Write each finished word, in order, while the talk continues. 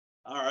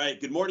All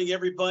right. Good morning,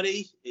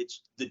 everybody.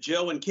 It's the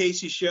Joe and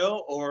Casey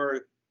show,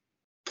 or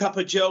Cup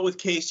of Joe with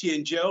Casey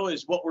and Joe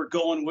is what we're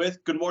going with.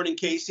 Good morning,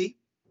 Casey.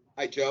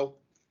 Hi, Joe.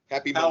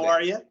 Happy How Monday.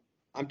 are you?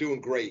 I'm doing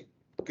great.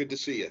 Good to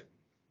see you.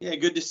 Yeah,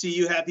 good to see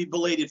you. Happy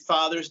belated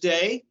Father's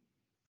Day.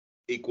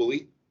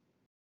 Equally.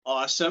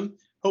 Awesome.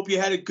 Hope you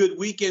had a good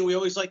weekend. We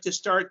always like to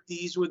start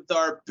these with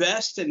our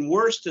best and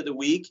worst of the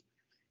week.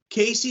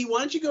 Casey, why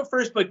don't you go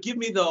first, but give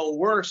me the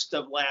worst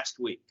of last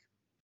week.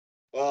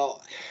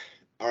 Well,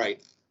 all right.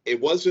 It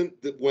wasn't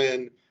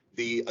when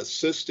the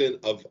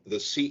assistant of the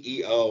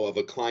CEO of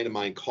a client of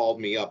mine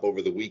called me up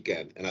over the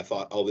weekend, and I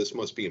thought, oh, this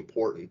must be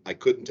important. I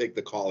couldn't take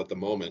the call at the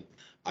moment.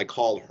 I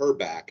called her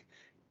back,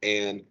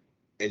 and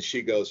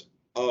she goes,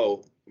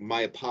 oh,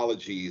 my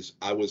apologies.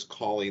 I was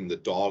calling the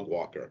dog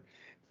walker.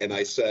 And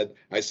I said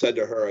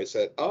to her,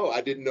 oh, I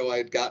didn't know I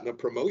had gotten a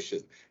promotion,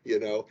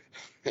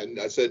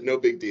 and I said, no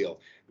big deal.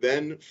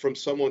 Then from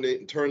someone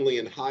internally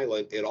in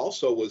Highland, it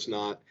also was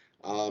not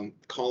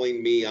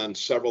calling me on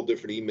several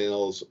different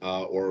emails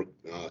or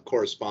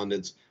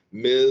correspondence,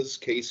 Ms.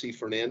 Casey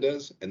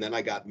Fernandez, and then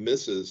I got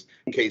Mrs.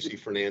 Casey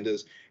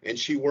Fernandez, and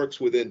she works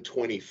within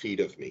 20 feet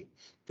of me.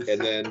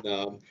 And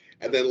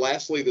then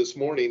lastly this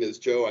morning, as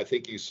Joe, I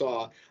think you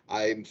saw,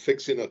 I'm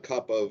fixing a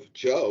cup of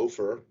Joe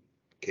for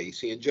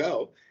Casey and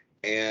Joe,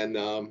 and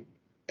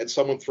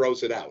someone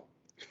throws it out.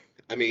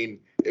 I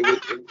mean,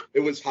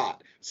 it was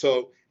hot.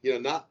 So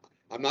I'm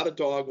not a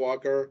dog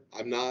walker.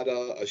 I'm not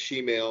a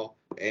she-male,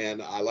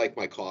 and I like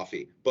my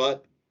coffee.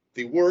 But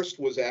the worst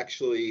was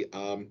actually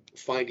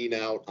finding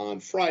out on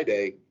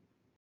Friday.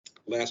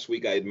 Last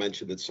week I had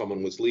mentioned that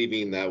someone was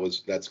leaving.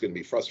 That's going to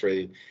be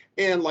frustrating.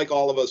 And like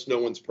all of us, no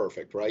one's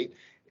perfect, right?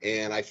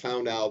 And I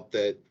found out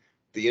that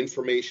the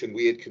information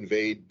we had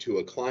conveyed to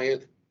a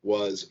client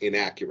was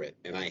inaccurate.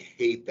 And I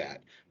hate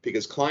that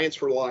because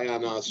clients rely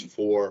on us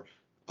for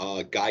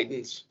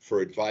guidance,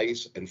 for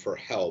advice, and for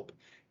help.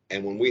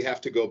 And when we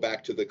have to go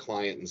back to the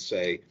client and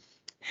say,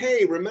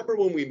 hey, remember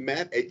when we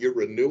met at your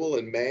renewal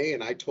in May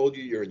and I told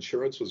you your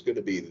insurance was going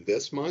to be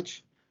this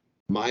much?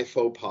 My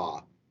faux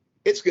pas.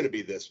 It's going to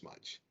be this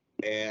much.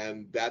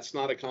 And that's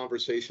not a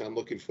conversation I'm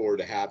looking forward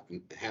to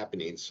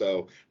happening.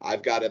 So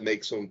I've got to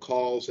make some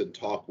calls and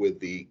talk with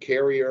the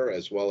carrier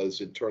as well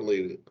as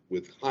internally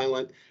with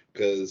Highland,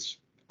 because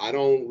I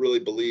don't really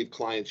believe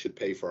clients should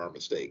pay for our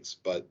mistakes,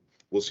 but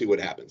we'll see what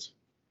happens.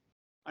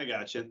 I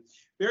got you.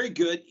 Very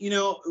good.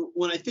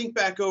 When I think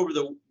back over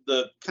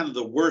the kind of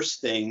the worst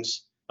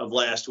things of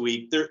last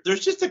week,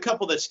 there's just a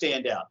couple that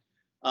stand out.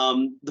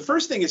 The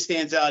first thing that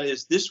stands out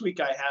is this week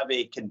I have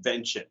a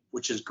convention,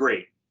 which is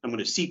great. I'm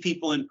going to see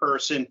people in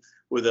person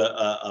with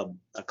a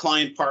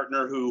client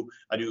partner who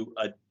I do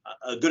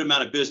a good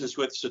amount of business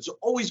with. So it's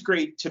always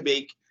great to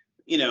make,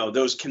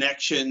 those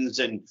connections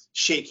and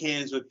shake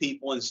hands with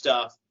people and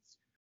stuff.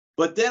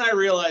 But then I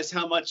realized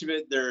how much of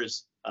it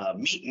there's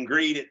meet and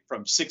greet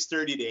from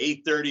 6:30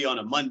 to 8:30 on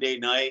a Monday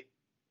night.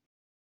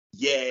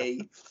 Yay,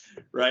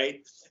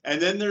 right?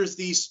 And then there's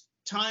these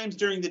times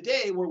during the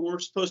day where we're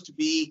supposed to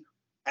be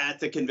at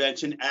the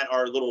convention at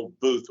our little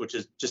booth, which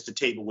is just a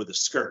table with a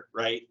skirt,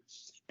 right?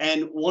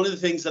 And one of the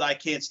things that I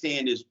can't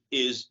stand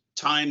is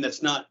time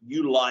that's not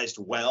utilized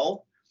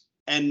well.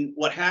 And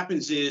what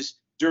happens is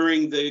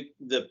during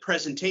the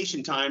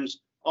presentation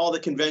times, all the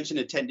convention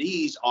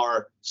attendees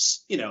are,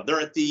 they're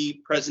at the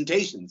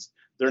presentations.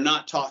 They're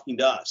not talking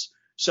to us.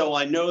 So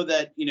I know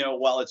that,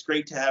 while it's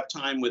great to have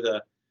time with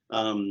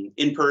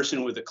in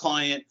person with a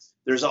client,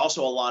 there's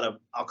also a lot of,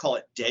 I'll call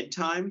it dead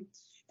time.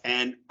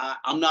 And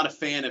I'm not a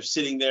fan of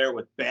sitting there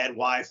with bad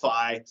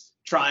Wi-Fi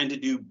trying to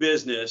do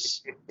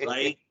business,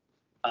 right?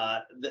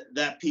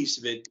 That piece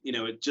of it,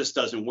 it just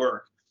doesn't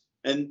work.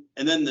 And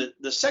then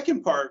the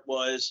second part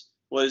was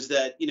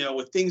that,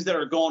 with things that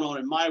are going on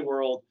in my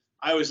world,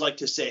 I always like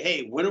to say,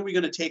 hey, when are we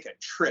going to take a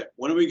trip?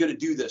 When are we going to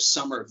do the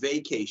summer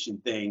vacation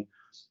thing?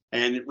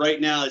 And right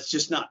now it's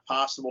just not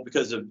possible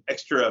because of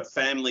extra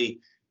family,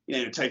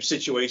 type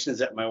situations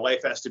that my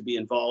wife has to be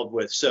involved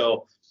with.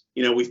 So,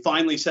 we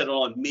finally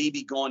settled on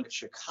maybe going to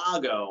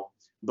Chicago,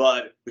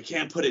 but we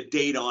can't put a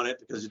date on it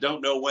because we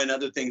don't know when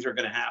other things are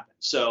going to happen.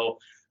 So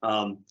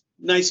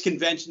nice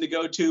convention to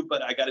go to,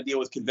 but I got to deal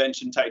with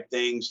convention type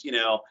things,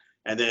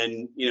 and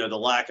then, the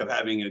lack of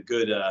having a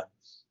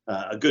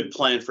good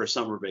plan for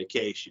summer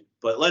vacation.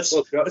 But let's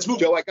move.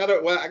 Joe, I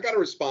gotta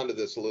respond to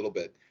this a little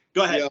bit.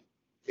 Go ahead.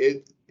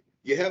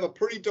 You have a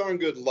pretty darn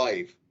good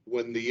life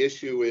when the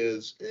issue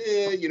is,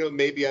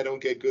 maybe I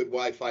don't get good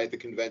Wi-Fi at the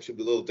convention,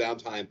 with a little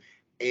downtime,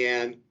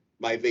 and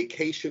my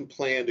vacation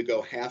plan to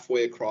go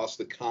halfway across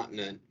the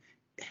continent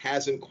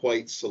hasn't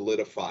quite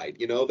solidified.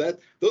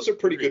 Those are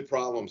pretty good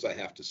problems, I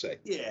have to say.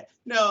 Yeah,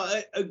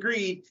 no,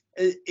 agreed.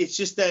 It's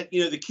just that,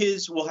 the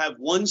kids will have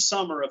one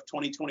summer of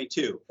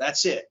 2022.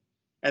 That's it.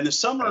 And the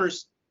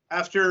summers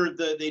after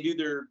they do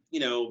their,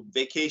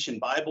 vacation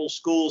Bible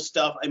school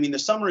stuff. I mean, the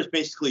summer is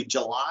basically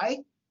July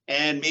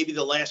and maybe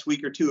the last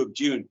week or two of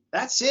June.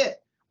 That's it.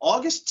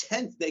 August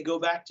 10th, they go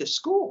back to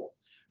school.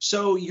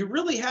 So you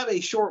really have a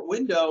short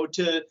window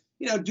to,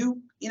 do,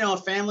 a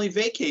family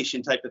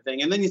vacation type of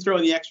thing. And then you throw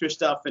in the extra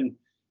stuff and,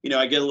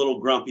 I get a little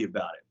grumpy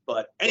about it.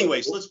 But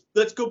anyways,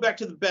 let's go back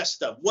to the best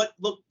stuff. What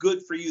looked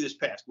good for you this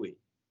past week?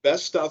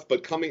 Best stuff,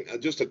 but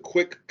just a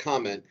quick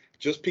comment.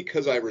 Just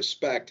because I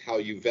respect how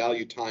you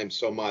value time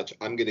so much,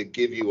 I'm going to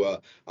give you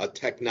a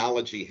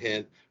technology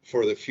hint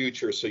for the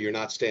future so you're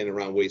not standing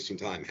around wasting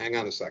time. Hang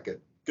on a second.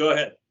 Go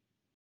ahead.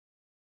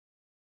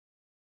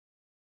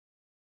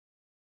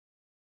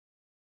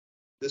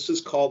 This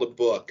is called a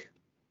book.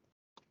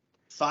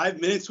 5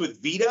 minutes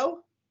with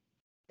Vito?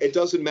 It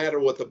doesn't matter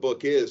what the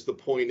book is. The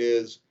point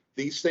is,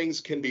 these things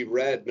can be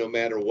read no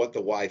matter what the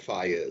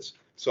Wi-Fi is.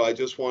 So I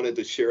just wanted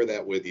to share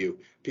that with you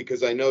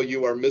because I know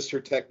you are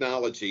Mr.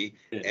 Technology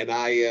and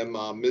I am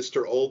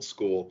Mr. Old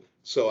School.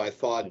 So I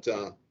thought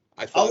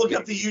I'll look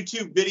up the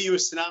YouTube video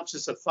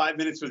synopsis of 5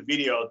 minutes with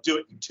Vito. I'll do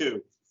it in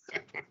 2.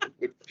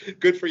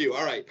 Good for you.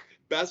 All right.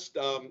 Best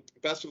of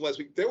last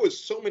week. There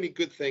was so many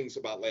good things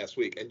about last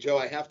week. And Joe,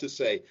 I have to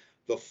say,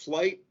 the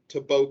flight to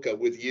Boca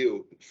with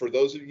you, for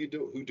those of you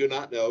who do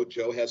not know,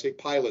 Joe has a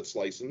pilot's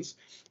license,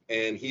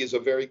 and he is a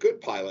very good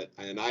pilot.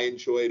 And I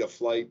enjoyed a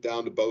flight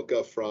down to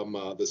Boca from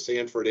the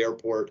Sanford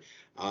Airport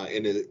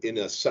in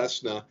a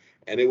Cessna,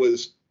 and it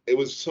was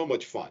so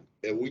much fun,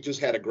 and we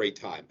just had a great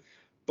time.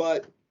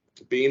 But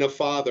being a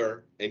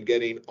father and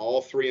getting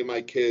all 3 of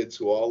my kids,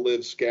 who all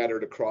live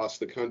scattered across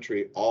the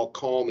country, all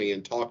call me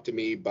and talk to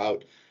me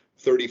about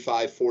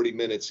 35, 40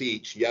 minutes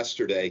each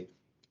yesterday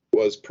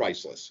was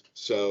priceless.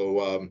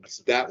 So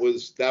that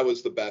was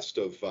the best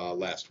of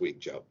last week,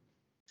 Joe.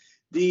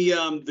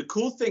 The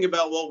cool thing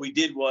about what we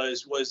did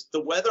was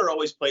the weather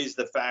always plays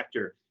the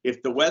factor.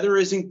 If the weather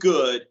isn't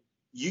good,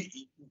 you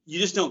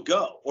just don't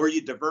go, or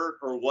you divert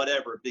or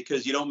whatever,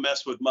 because you don't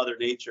mess with Mother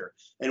Nature.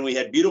 And we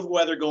had beautiful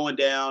weather going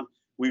down.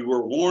 We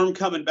were warm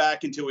coming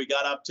back until we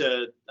got up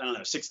to, I don't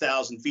know,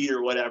 6,000 feet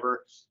or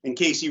whatever. And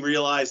Casey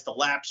realized the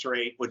lapse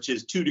rate, which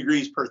is 2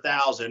 degrees per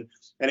 1,000,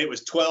 and it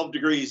was 12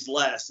 degrees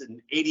less.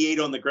 And 88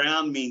 on the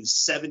ground means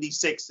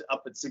 76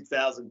 up at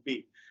 6,000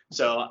 feet.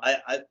 So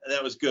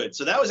that was good.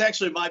 So that was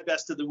actually my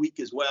best of the week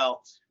as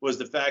well, was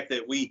the fact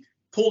that we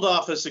pulled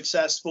off a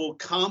successful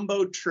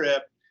combo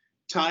trip,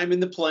 time in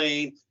the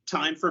plane,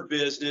 time for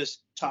business,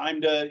 time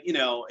to,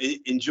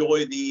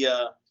 enjoy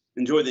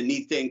the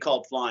neat thing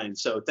called flying.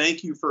 So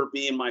thank you for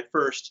being my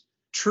first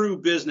true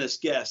business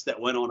guest that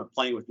went on a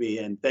plane with me.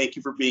 And thank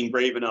you for being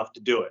brave enough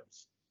to do it.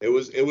 It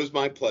was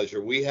my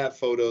pleasure. We have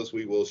photos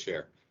we will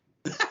share.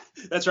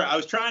 That's right. I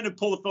was trying to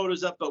pull the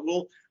photos up, but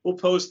we'll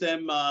post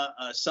them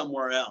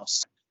somewhere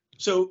else.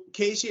 So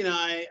Casey and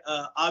I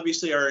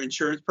obviously are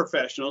insurance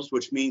professionals,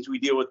 which means we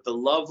deal with the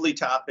lovely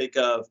topic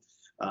of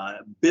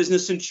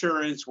business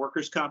insurance,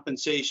 workers'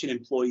 compensation,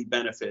 employee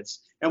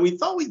benefits. And we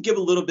thought we'd give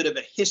a little bit of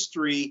a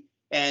history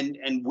and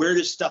where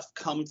does stuff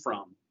come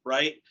from,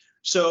 right?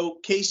 So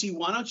Casey,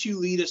 why don't you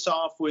lead us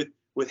off with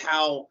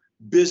how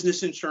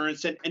business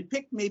insurance and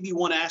pick maybe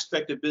one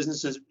aspect of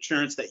business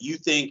insurance that you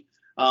think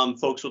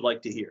folks would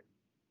like to hear.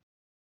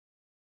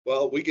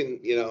 Well, we can,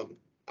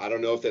 I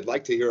don't know if they'd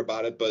like to hear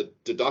about it, but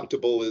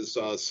deductible is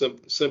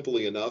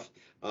simply enough.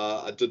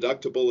 A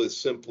deductible is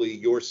simply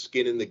your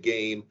skin in the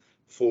game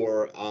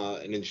for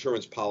an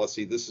insurance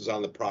policy. This is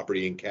on the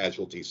property and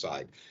casualty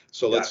side.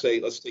 So let's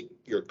take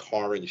your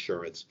car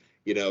insurance.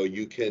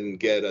 You can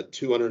get a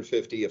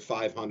 $250, a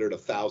 $500,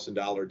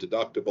 $1,000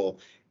 deductible,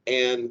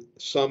 and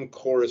some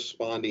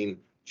corresponding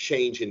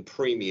change in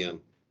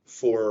premium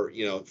for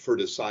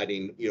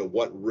deciding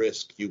what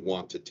risk you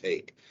want to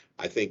take.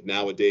 I think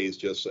nowadays,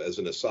 just as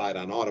an aside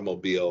on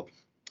automobile,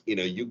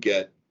 you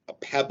get a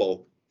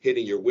pebble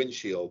hitting your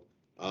windshield,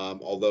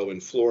 although in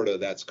Florida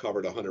that's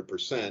covered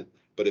 100%.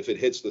 But if it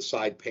hits the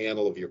side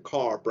panel of your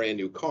car, brand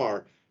new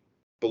car,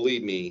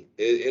 believe me,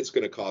 it's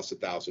going to cost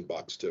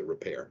 $1,000 to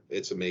repair.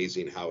 It's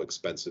amazing how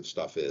expensive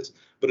stuff is.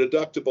 But a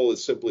deductible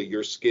is simply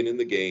your skin in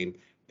the game,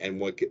 and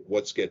what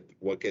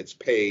gets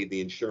paid.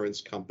 The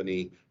insurance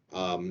company,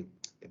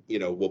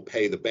 will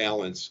pay the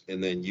balance,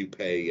 and then you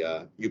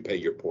pay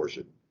your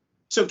portion.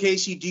 So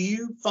Casey, do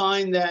you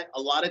find that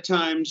a lot of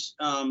times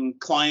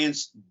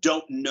clients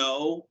don't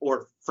know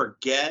or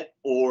forget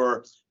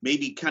or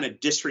maybe kind of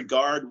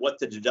disregard what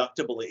the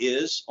deductible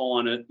is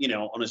on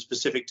a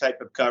specific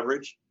type of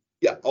coverage?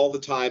 Yeah, all the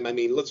time. I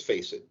mean, let's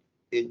face it,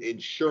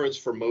 insurance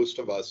for most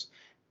of us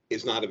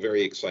is not a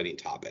very exciting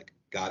topic.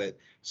 Got it?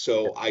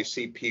 So I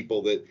see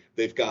people that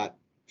they've got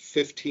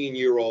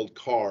 15-year-old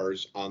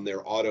cars on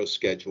their auto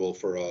schedule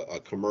for a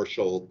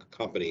commercial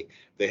company.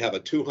 They have a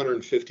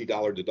 $250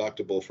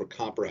 deductible for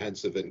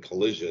comprehensive and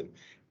collision,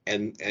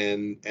 and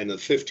a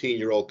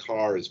 15-year-old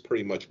car is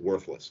pretty much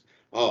worthless.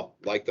 Oh,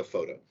 like the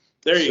photo.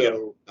 There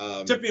you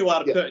go. Took me a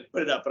while to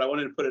put it up, but I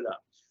wanted to put it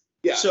up.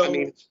 Yeah, so, I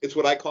mean, it's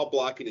what I call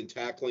blocking and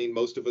tackling.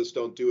 Most of us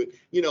don't do it.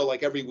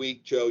 Like every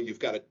week, Joe,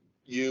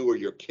 you or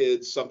your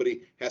kids,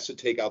 somebody has to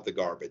take out the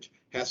garbage,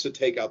 has to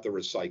take out the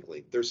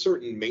recycling. There's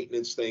certain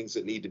maintenance things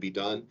that need to be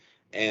done.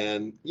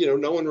 And,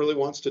 no one really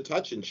wants to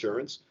touch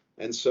insurance.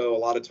 And so a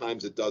lot of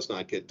times it does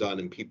not get done,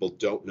 and people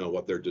don't know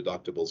what their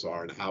deductibles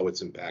are and how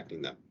it's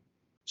impacting them.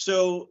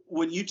 So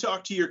when you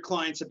talk to your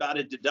clients about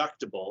a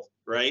deductible,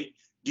 right,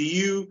 do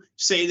you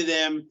say to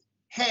them,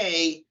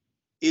 hey,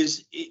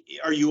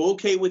 are you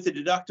okay with the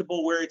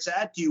deductible where it's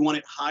at? Do you want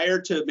it higher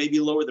to maybe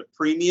lower the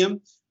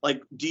premium?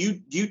 Like, do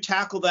you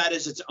tackle that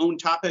as its own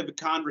topic of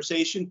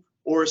conversation?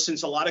 Or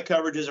since a lot of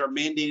coverages are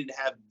mandated to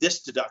have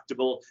this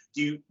deductible,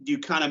 do you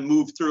kind of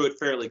move through it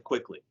fairly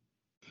quickly?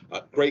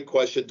 Great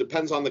question.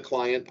 Depends on the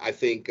client. I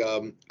think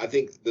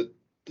the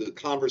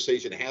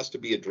conversation has to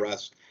be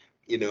addressed,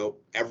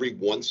 every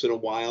once in a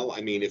while. I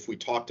mean, if we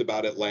talked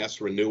about it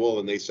last renewal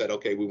and they said,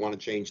 okay, we want to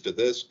change to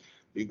this,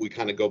 we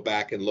kind of go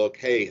back and look,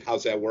 hey,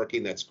 how's that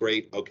working? That's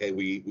great. Okay,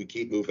 we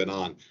keep moving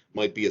on.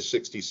 Might be a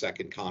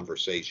 60-second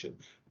conversation.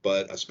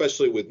 But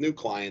especially with new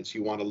clients,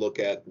 you want to look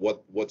at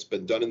what's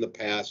been done in the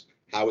past,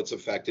 how it's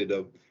affected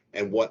them,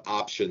 and what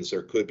options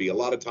there could be. A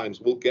lot of times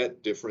we'll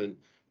get different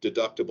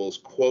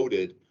deductibles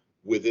quoted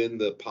within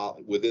the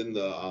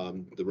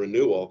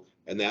renewal,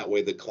 and that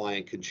way the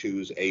client can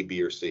choose A,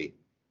 B, or C.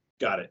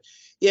 Got it.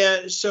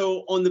 Yeah.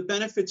 So on the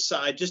benefits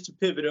side, just to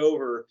pivot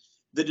over,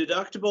 the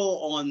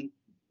deductible on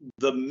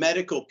the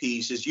medical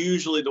piece is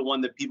usually the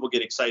one that people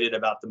get excited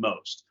about the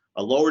most.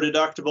 A lower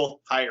deductible,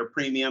 higher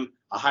premium,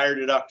 a higher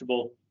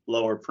deductible,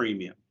 lower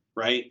premium,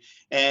 right?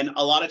 And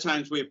a lot of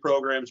times we have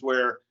programs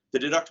where the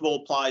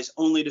deductible applies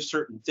only to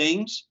certain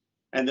things.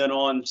 And then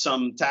on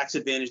some tax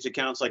advantaged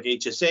accounts like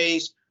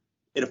HSAs,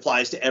 it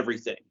applies to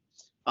everything.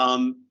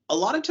 A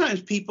lot of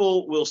times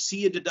people will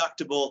see a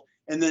deductible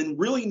and then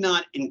really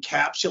not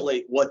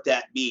encapsulate what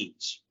that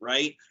means,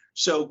 right?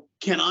 So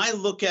can I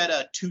look at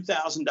a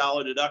 $2,000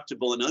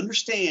 deductible and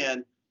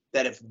understand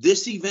that if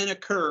this event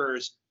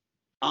occurs,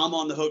 I'm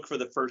on the hook for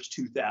the first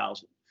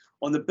 2,000?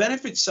 On the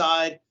benefit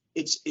side,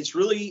 it's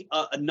really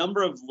a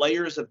number of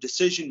layers of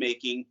decision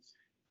making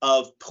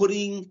of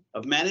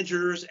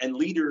managers and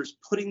leaders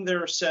putting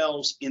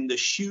themselves in the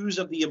shoes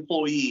of the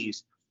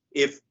employees.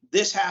 If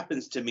this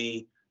happens to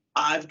me,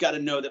 I've got to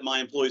know that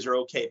my employees are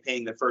okay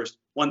paying the first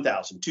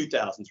 1,000,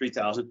 2,000,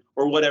 3,000,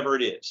 or whatever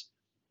it is.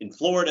 In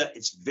Florida,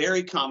 it's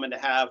very common to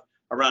have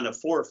around a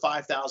 $4,000 or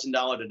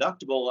 $5,000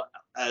 deductible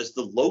as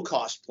the low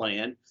cost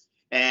plan.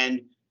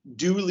 And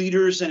do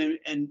leaders and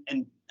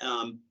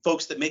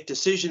folks that make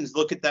decisions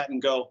look at that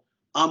and go,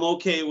 I'm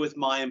okay with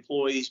my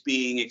employees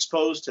being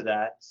exposed to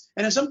that?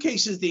 And in some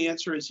cases, the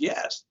answer is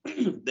yes.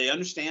 They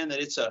understand that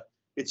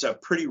it's a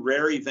pretty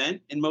rare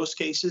event in most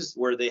cases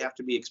where they have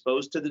to be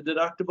exposed to the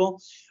deductible.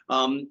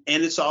 And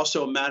it's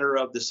also a matter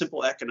of the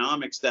simple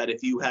economics that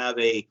if you have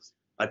a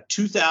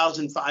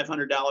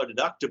 $2,500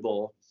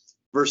 deductible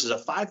versus a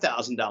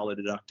 $5,000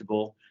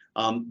 deductible,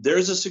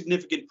 there's a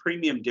significant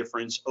premium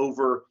difference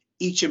over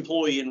each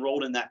employee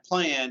enrolled in that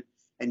plan.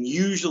 And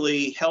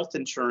usually health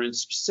insurance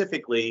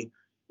specifically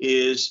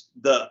is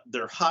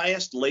their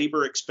highest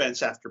labor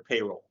expense after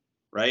payroll,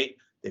 right?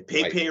 They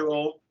pay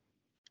payroll,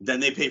 then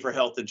they pay for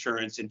health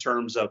insurance in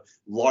terms of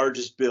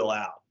largest bill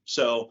out.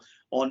 So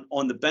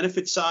on the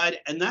benefit side,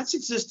 and that's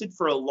existed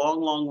for a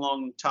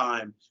long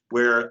time,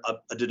 where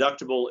a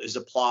deductible is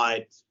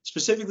applied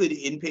specifically to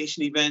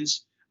inpatient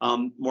events,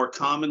 more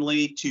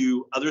commonly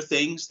to other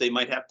things. They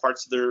might have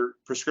parts of their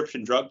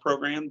prescription drug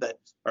program that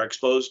are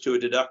exposed to a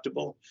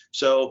deductible.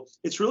 So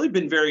it's really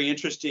been very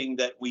interesting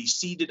that we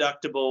see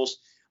deductibles.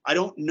 I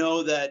don't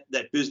know that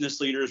business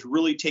leaders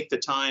really take the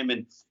time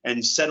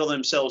and settle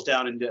themselves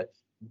down into,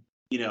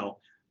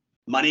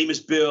 my name is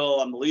Bill,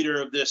 I'm the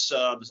leader of this,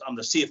 I'm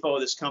the CFO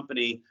of this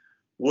company.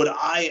 Would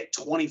I at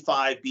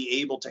 25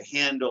 be able to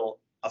handle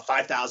a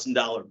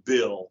 $5,000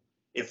 bill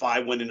if I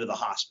went into the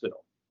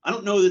hospital? I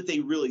don't know that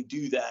they really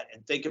do that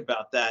and think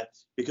about that,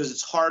 because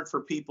it's hard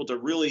for people to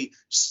really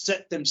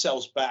set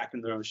themselves back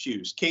in their own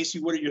shoes. Casey,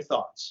 what are your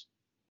thoughts?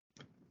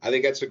 I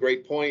think that's a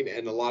great point,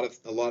 and a lot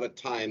of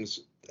times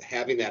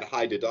having that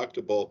high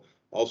deductible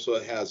also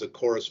has a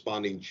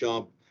corresponding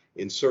jump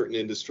in certain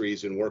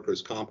industries in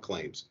workers' comp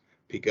claims,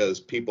 because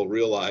people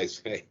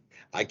realize, hey,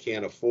 I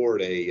can't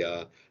afford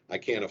a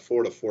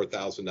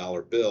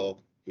 $4,000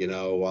 bill.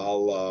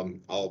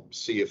 I'll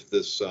see if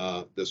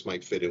this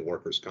might fit in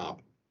workers'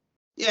 comp.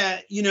 Yeah,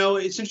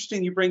 it's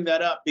interesting you bring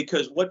that up,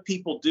 because what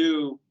people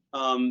do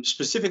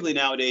specifically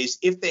nowadays,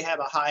 if they have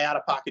a high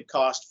out-of-pocket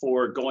cost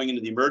for going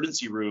into the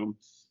emergency room,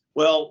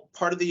 well,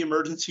 part of the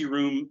emergency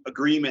room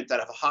agreement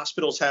that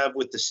hospitals have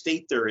with the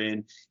state they're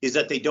in is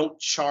that they don't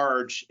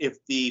charge if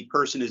the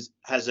person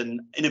has an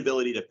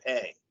inability to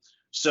pay.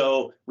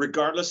 So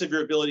regardless of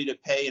your ability to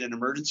pay in an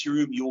emergency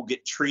room, you will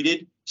get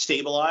treated,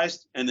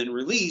 stabilized, and then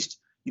released.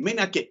 You may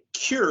not get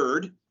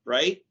cured,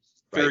 right?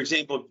 For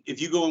example,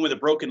 if you go in with a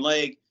broken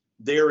leg,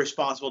 they're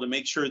responsible to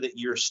make sure that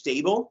you're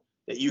stable,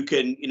 that you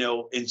can,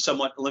 in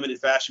somewhat limited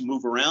fashion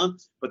move around,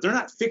 but they're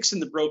not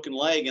fixing the broken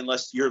leg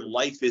unless your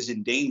life is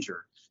in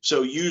danger.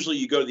 So usually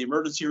you go to the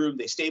emergency room,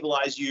 they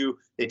stabilize you,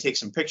 they take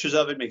some pictures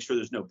of it, make sure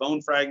there's no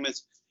bone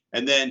fragments,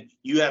 and then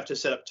you have to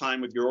set up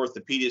time with your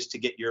orthopedist to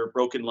get your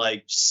broken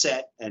leg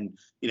set and,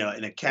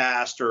 in a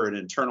cast or an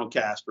internal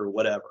cast or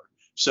whatever.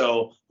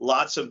 So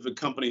lots of the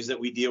companies that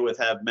we deal with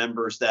have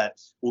members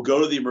that will go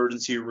to the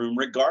emergency room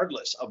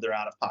regardless of their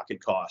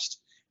out-of-pocket cost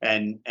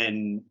and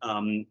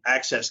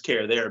access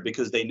care there,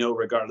 because they know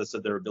regardless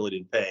of their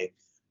ability to pay,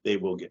 they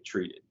will get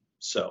treated.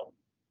 So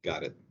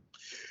Got it.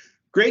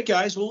 Great,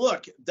 guys. Well,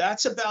 look,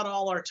 that's about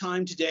all our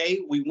time today.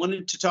 We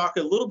wanted to talk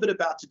a little bit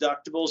about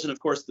deductibles and, of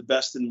course, the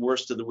best and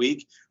worst of the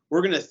week.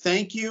 We're going to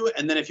thank you.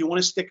 And then if you want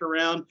to stick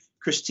around,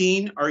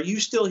 Christine, are you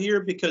still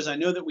here? Because I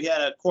know that we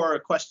had a core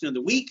question of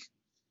the week,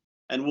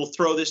 and we'll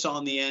throw this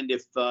on the end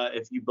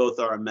if you both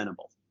are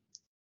amenable.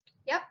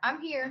 Yep,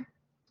 I'm here.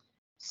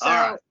 So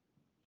All right.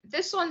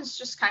 This one's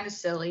just kind of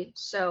silly.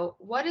 So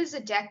what is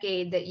a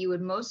decade that you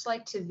would most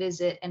like to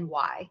visit and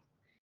why?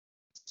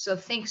 So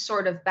think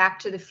sort of Back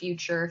to the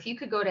Future. If you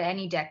could go to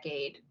any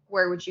decade,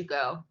 where would you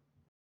go?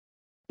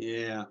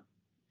 Yeah.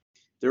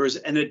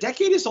 And a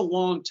decade is a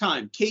long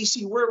time.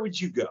 Casey, where would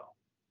you go?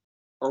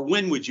 Or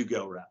when would you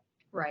go, Rap?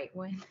 Right,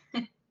 when?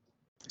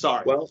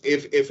 Sorry. Well,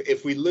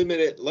 if we limit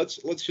it, let's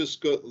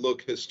just go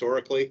look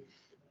historically.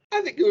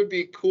 I think it would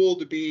be cool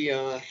to be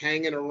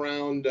hanging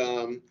around,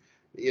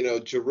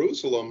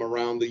 Jerusalem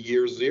around the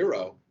year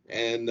 0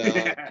 and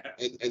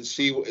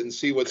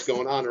see what's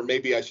going on, or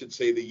maybe I should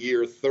say the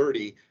year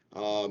 30,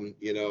 AD,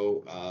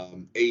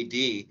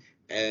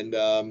 and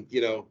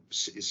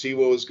see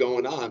what was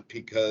going on,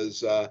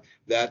 because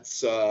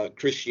that's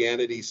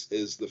Christianity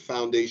is the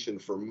foundation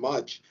for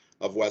much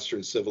of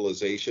Western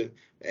civilization,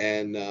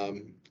 and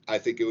I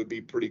think it would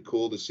be pretty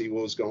cool to see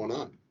what was going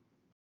on.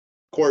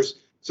 Of course,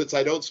 since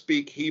I don't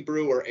speak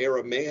Hebrew or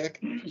Aramaic,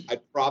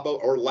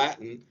 or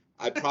Latin,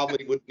 I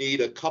probably would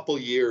need a couple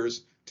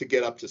years to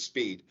get up to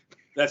speed.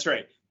 That's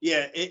right.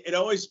 Yeah, it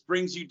always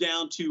brings you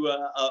down to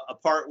a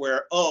part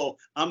where, oh,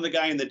 I'm the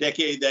guy in the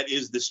decade that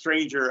is the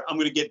stranger. I'm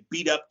going to get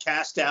beat up,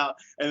 cast out,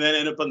 and then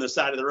end up on the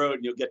side of the road,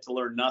 and you'll get to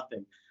learn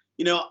nothing.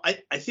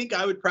 I think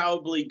I would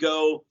probably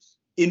go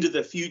into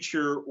the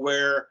future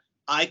where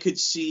I could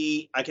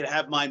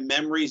have my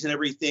memories and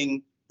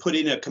everything put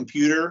in a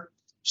computer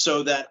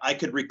so that I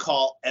could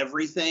recall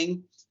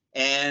everything,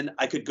 and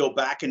I could go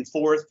back and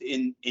forth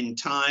in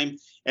time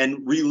and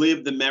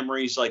relive the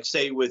memories, like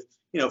say with,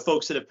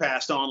 folks that have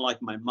passed on, like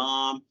my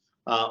mom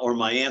or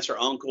my aunts or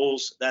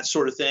uncles, that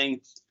sort of thing.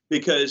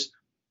 Because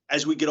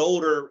as we get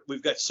older,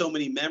 we've got so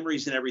many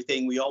memories and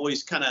everything. We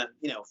always kind of,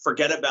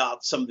 forget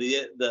about some of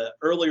the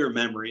earlier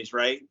memories,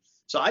 right?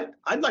 So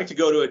I'd like to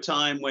go to a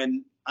time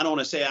when, I don't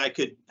want to say I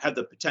could have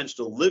the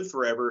potential to live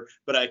forever,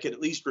 but I could at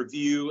least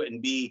review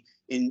and be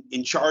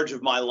in charge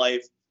of my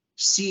life,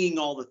 seeing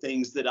all the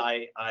things that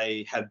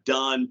I have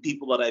done,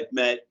 people that I've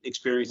met,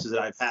 experiences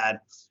that I've had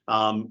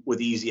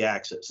with easy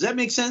access. Does that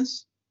make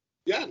sense?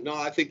 Yeah, no,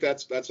 I think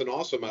that's an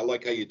awesome. I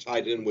like how you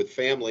tied in with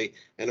family,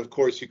 and of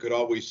course, you could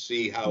always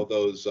see how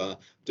those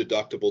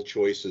deductible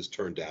choices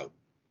turned out.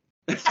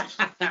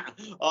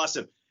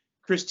 Awesome.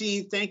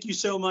 Christine, thank you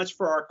so much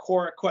for our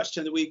core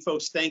question of the week,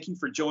 folks. Thank you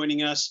for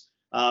joining us.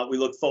 We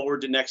look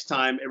forward to next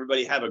time.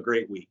 Everybody have a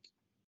great week.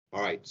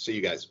 All right. See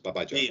you guys.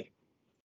 Bye-bye, John. See you.